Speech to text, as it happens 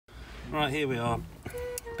Right, here we are.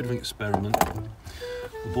 Bit of an experiment.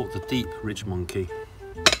 We bought the Deep RidgeMonkey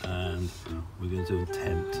and we're going to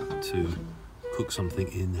attempt to cook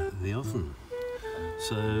something in the oven.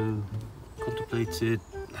 So, contemplated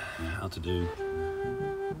how to do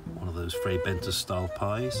one of those Fray Bentos style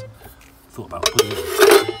pies. Thought about putting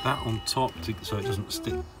that on top so it doesn't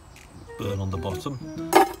burn on the bottom.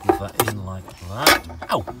 Put that in like that.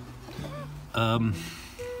 Ow!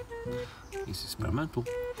 It's experimental.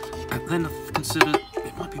 And then I considered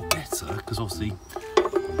it might be better because obviously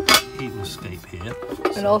heat will escape here.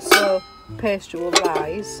 And also pastry will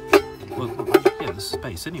rise. Well, yeah, there's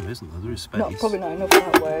space anyway, isn't there? There is space. Probably not enough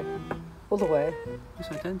that way. Other way. It's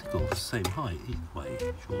identical, the same height either way,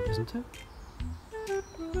 sure, isn't it?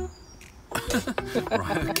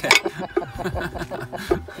 Right, okay.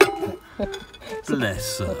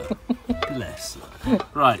 Bless her. Bless her.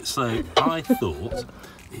 Right, so I thought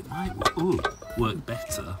it might work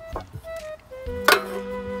better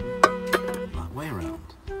that way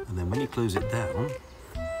around. And then when you close it down,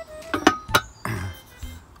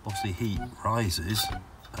 obviously heat rises,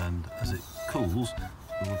 and as it cools, there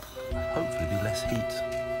will hopefully be less heat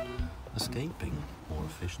escaping, more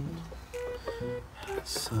efficient.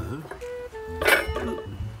 So,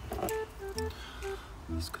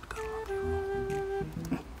 this could go up here.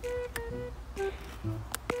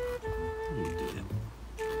 Oh dear.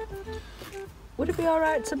 Would it be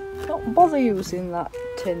alright to not bother using that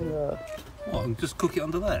tin though? What, and just cook it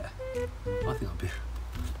under there? I think that'd be...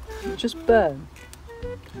 Just burn?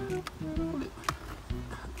 Well,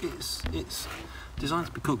 it's designed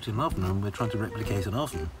to be cooked in an oven, and we're trying to replicate an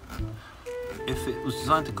oven. If it was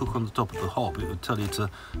designed to cook on the top of the hob, it would tell you to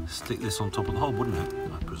stick this on top of the hob, wouldn't it?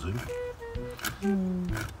 I presume.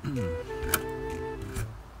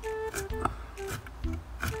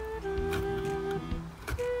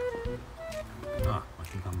 I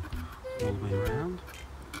think I'm all the way around.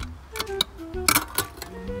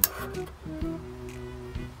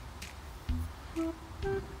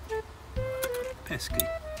 Pesky.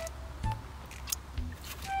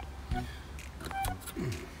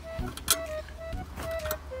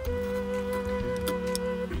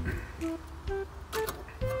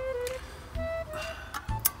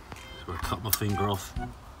 Cut my finger off. Get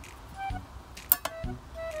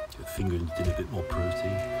the finger in a bit more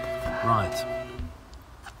protein. Right.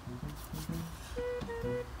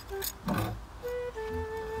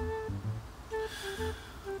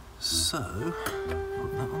 So,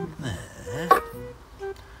 put that on there.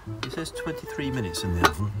 It says 23 minutes in the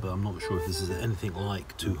oven, but I'm not sure if this is anything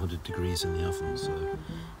like 200 degrees in the oven, so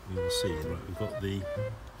we will see. Right, we've got the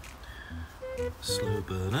slow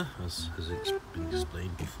burner, as has been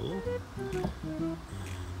explained before.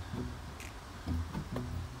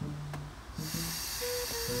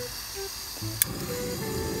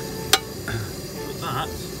 Put that.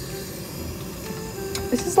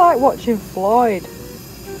 This is like watching Floyd.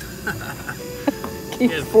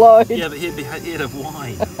 Yeah, Floyd. Yeah, but he'd have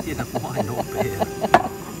wine. He'd have wine, not beer.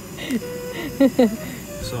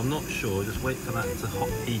 So I'm not sure. Just wait for that to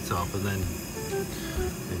heat up and then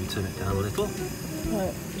maybe turn it down a little.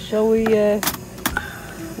 Right, shall we?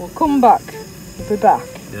 We'll come back. We'll be back.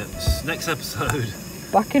 Yeah, next episode.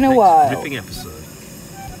 Back in a while. Ripping episode.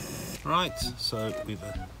 Right, so we've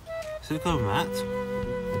silicone mat.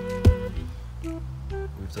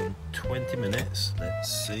 We've done 20 minutes. Let's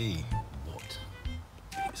see what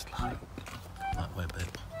it's like. That way,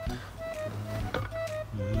 babe.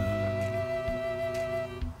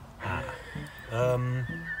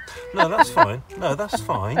 No, that's fine. No, that's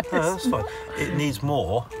fine. No, that's fine. It needs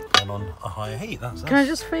more than on a higher heat. That's. Can I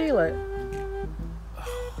just feel it?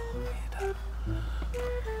 Oh, weirdo.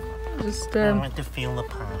 Just I want to feel the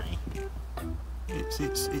pie.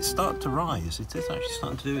 It's starting to rise. It is actually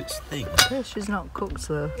starting to do its thing. She's not cooked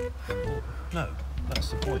though. Well, no,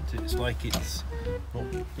 that's the point. It's like it's not.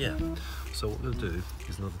 Yeah. So what we'll do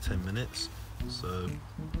is another 10 minutes. So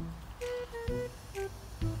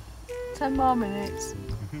 10 more minutes.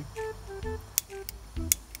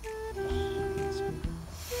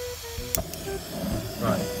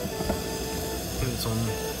 Right. I think it's on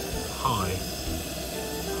high.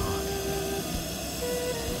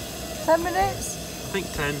 10 minutes? I think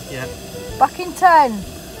 10, yeah. Back in 10.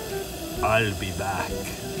 I'll be back.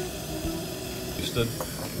 Houston,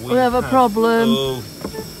 we have a problem.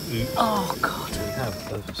 Oh God. We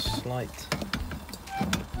have a slight.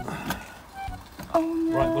 Oh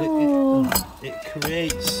no. Right, well it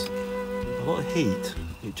creates a lot of heat.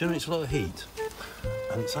 It generates a lot of heat.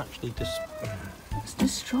 And it's actually just... It's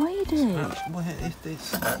destroyed it. Well,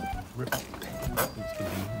 it's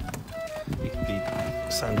it can be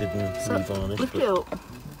sanded and revarnished. Lift it up.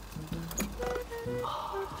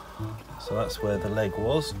 So that's where the leg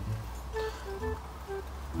was.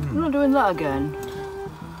 We're not doing that again,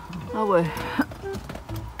 are we?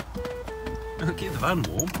 Keep the van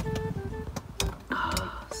warm.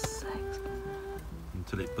 Oh, sakes.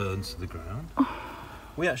 Until it burns to the ground.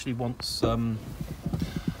 We actually once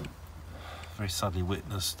very sadly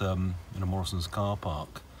witnessed in a Morrison's car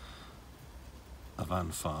park a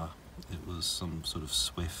van fire. It was some sort of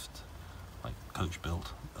Swift, like coach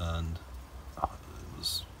built, and it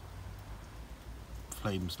was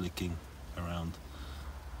flames licking around.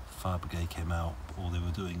 Fire brigade came out. All they were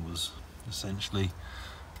doing was essentially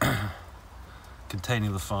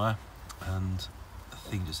containing the fire, and the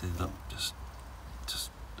thing just ended up just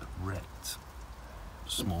wrecked,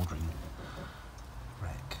 smouldering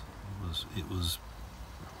wreck. It was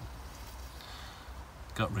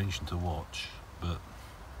gut-wrenching to watch, but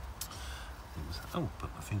it was. Oh, but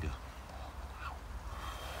my finger.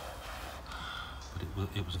 But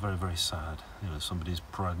it was very, very sad. You know, somebody's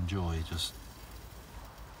pride and joy just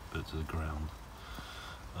burnt to the ground.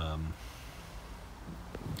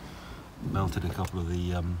 Melted a couple of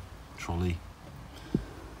the trolley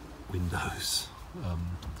windows,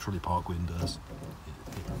 trolley park windows.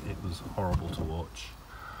 It was horrible to watch.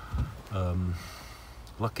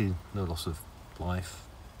 Lucky no loss of life,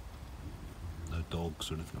 no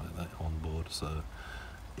dogs or anything like that on board, so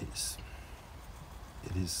it is,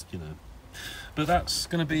 you know. But that's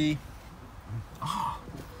going to be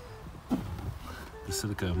the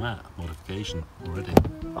silicone mat modification already.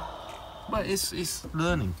 But it's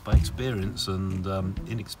learning by experience and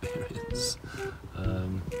inexperience.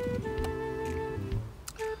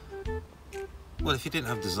 Well, if you didn't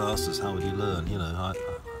have disasters, how would you learn? You know,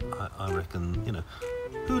 I reckon, you know,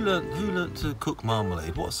 who learnt to cook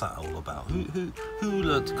marmalade? What's that all about? Who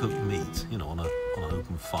learnt to cook meat? You know, on an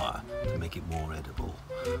open fire to make it more edible.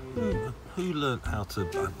 Who learnt how to, I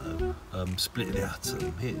don't know, split the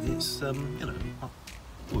atom? It's you know,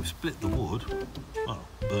 we've split the wood, well,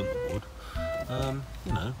 burnt the wood.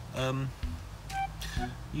 You know,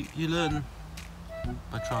 you learn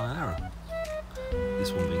by trial and error.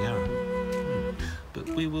 This one being error. But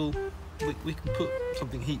we can put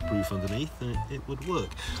something heat-proof underneath and it would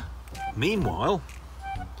work. Meanwhile,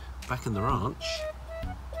 back in the ranch,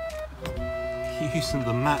 using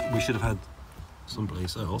the mat we should have had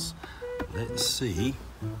someplace else. Let's see,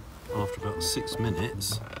 after about 6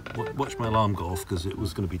 minutes, watch my alarm go off because it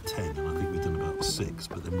was going to be 10 and I think we've done about 6,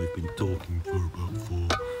 but then we've been talking for about 4.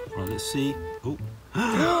 Right, let's see. Oh.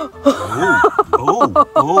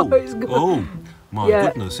 Oh, my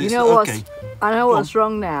goodness. You know what's, okay. I know what's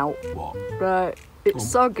wrong now. What? Right, it's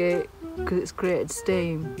soggy because it's created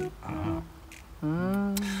steam.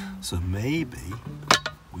 So maybe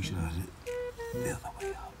we should have it the other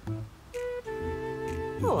way up.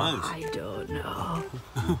 Who knows? I don't know.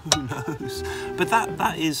 Who knows? But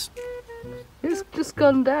that is... It's just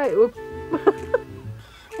gone down.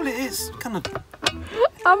 Well, it is kind of...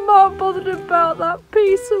 I'm more bothered about that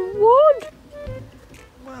piece of wood.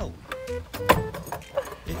 Well,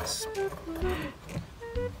 it's...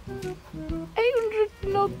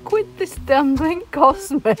 800 odd quid this damn thing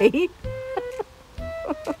cost me.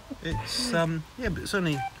 It's, yeah, but it's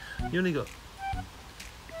only... You only got...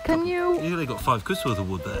 Can you... You only got 5 quid's worth of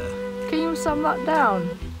wood there. Can you sand that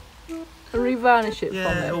down and revarnish it for me?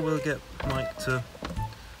 Yeah, or we'll get Mike to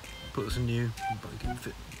put us a new...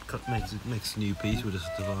 Make us a new piece, we'll just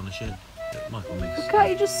have to varnish it. Mike will make us... Can't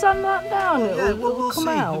you just sand that down? Yeah, It'll we'll come see.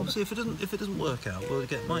 out. We'll see if it doesn't work out. We'll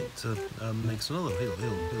get Mike to make us another. He'll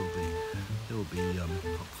be up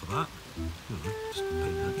for that. You know, just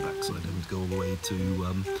pay the backside and go all the way to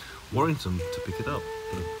Warrington to pick it up.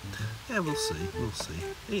 But, yeah, we'll see.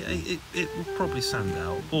 It will probably sand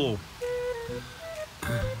out, or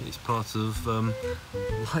it's part of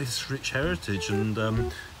life's rich heritage, and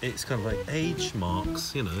it's kind of like age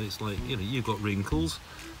marks. You know, it's like, you know, you've got wrinkles.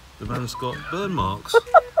 The man's got burn marks.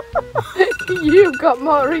 You've got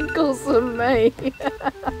more wrinkles than me.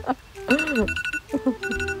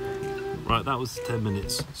 Right, that was 10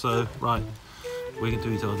 minutes. So, right, we're going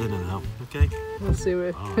to eat our dinner now, okay? We'll see.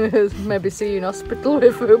 Maybe see you in hospital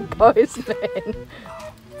with food poisoning.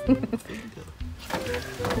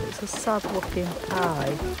 It's a sad looking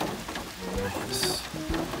pie. Yes.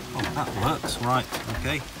 Oh, that works. Right,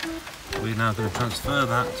 okay. We're now going to transfer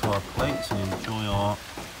that to our plates and enjoy our...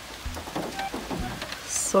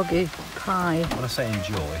 Soggy pie. When I say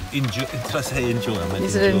enjoy, did I say enjoy? I meant You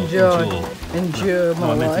said enjoy. Endure my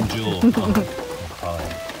life. I meant endure. Pie.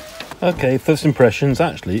 Okay, first impressions.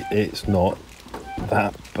 Actually, it's not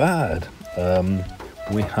that bad.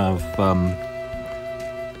 We have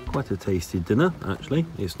quite a tasty dinner. Actually,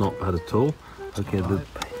 it's not bad at all. Okay,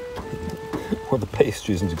 Well, the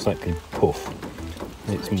pastry isn't exactly puff.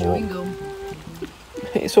 It's more. Chewing gum.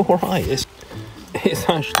 It's all right. It's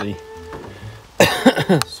actually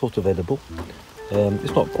sort of edible.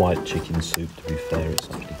 It's not quite chicken soup, to be fair. It's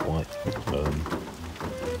actually quite.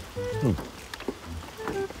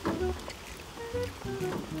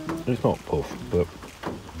 It's not puff, but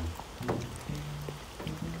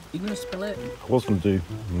You're gonna spill it. I was going to do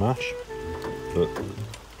mash, but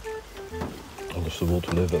I lost the will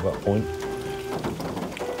to live at that point.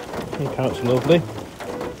 And carrots are lovely.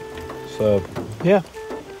 So yeah.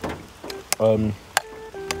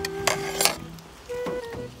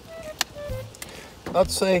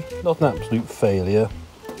 I'd say not an absolute failure,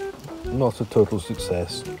 not a total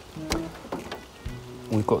success.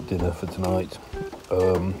 We've got dinner for tonight.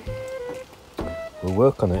 We'll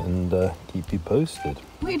work on it and keep you posted.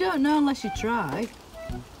 We don't know unless you try.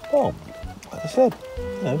 Well, like I said,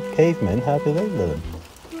 you know, cavemen, how do they learn?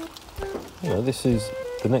 You know, this is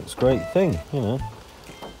the next great thing, you know.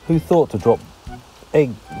 Who thought to drop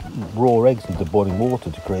raw eggs into boiling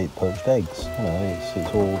water to create poached eggs? You know,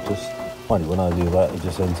 it's all just, funny when I do that, it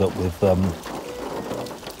just ends up with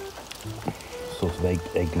sort of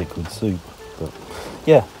egg liquid soup. But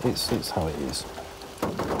yeah, it's how it is.